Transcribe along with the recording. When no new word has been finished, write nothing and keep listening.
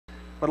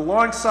But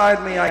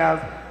alongside me, I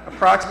have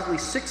approximately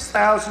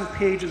 6,000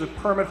 pages of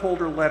permit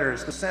holder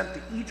letters sent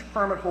to each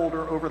permit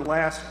holder over the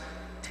last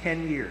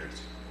 10 years.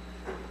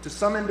 To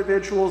some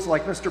individuals,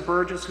 like Mr.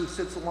 Burgess, who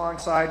sits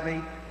alongside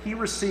me, he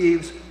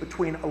receives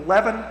between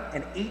 11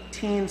 and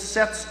 18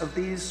 sets of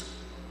these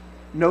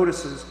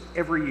notices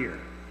every year.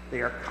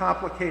 They are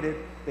complicated,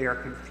 they are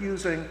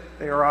confusing,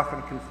 they are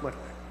often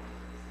conflicting.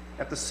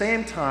 At the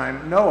same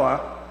time, NOAA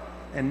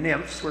and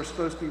N.M.F.S, who are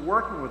supposed to be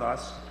working with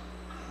us,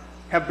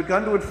 have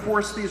begun to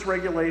enforce these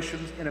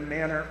regulations in a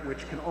manner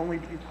which can only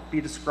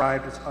be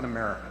described as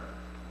un-American.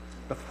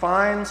 The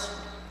fines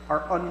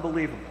are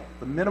unbelievable.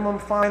 The minimum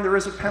fine, there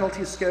is a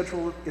penalty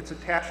schedule, it's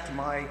attached to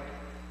my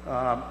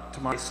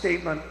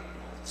statement,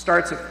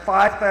 starts at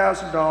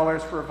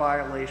 $5,000 for a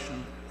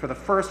violation, for the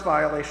first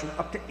violation,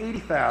 up to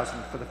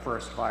 $80,000 for the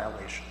first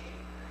violation.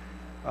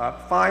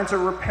 Fines are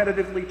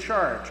repetitively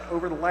charged.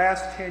 Over the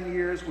last 10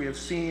 years, we have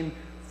seen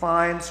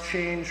fines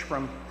change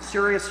from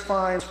serious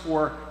fines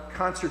for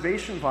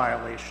conservation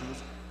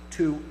violations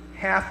to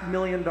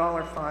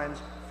 $500,000 fines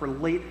for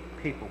late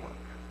paperwork.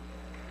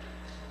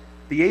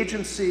 The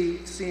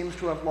agency seems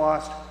to have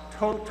lost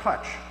total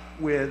touch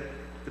with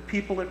the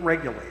people it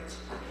regulates.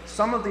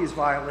 Some of these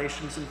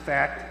violations, in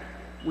fact,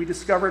 we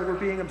discovered were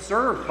being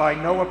observed by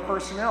NOAA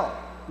personnel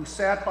who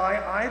sat by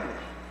idly,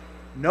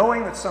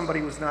 knowing that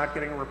somebody was not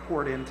getting a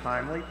report in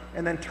timely,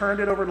 and then turned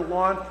it over to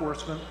law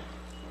enforcement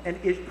and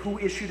who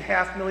issued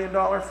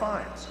 $500,000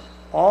 fines,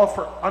 all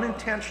for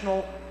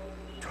unintentional,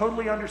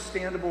 totally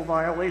understandable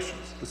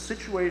violations. The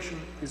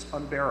situation is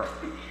unbearable.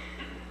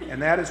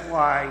 And that is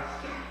why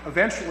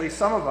eventually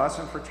some of us,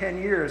 and for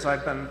 10 years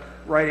I've been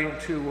writing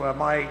to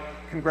my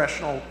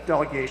congressional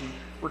delegation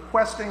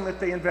requesting that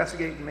they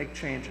investigate and make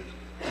changes.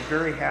 I'm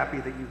very happy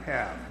that you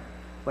have.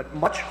 But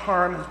much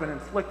harm has been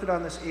inflicted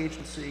on this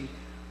agency,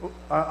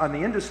 on the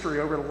industry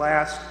over the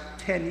last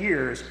 10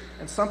 years,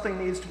 and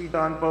something needs to be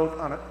done both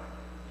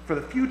for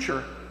the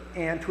future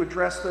and to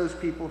address those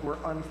people who were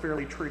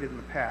unfairly treated in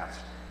the past.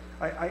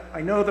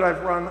 I know that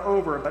I've run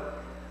over,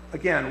 but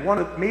again, one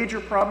of the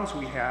major problems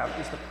we have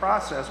is the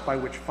process by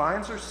which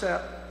fines are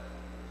set,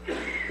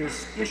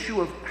 this issue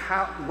of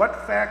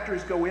what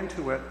factors go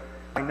into it.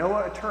 By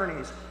NOAA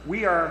attorneys,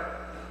 we are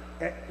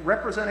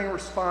representing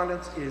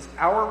respondents. It is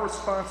our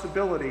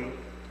responsibility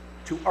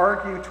to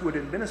argue to an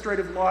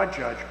administrative law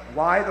judge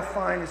why the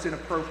fine is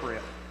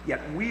inappropriate,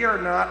 yet we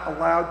are not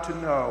allowed to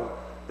know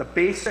the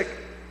basic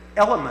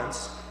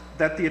elements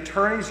that the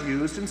attorneys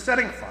used in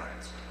setting fines.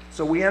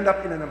 So we end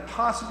up in an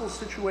impossible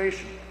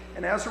situation,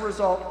 and as a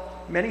result,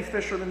 many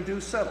fishermen do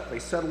settle. They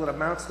settle at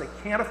amounts they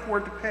can't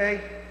afford to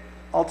pay.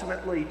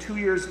 Ultimately, 2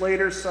 years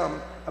later,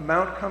 some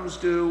amount comes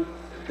due.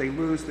 They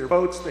lose their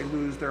boats, they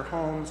lose their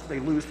homes, they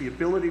lose the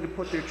ability to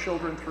put their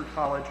children through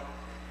college,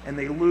 and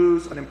they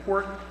lose an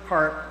important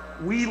part,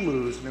 we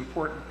lose an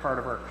important part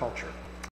of our culture.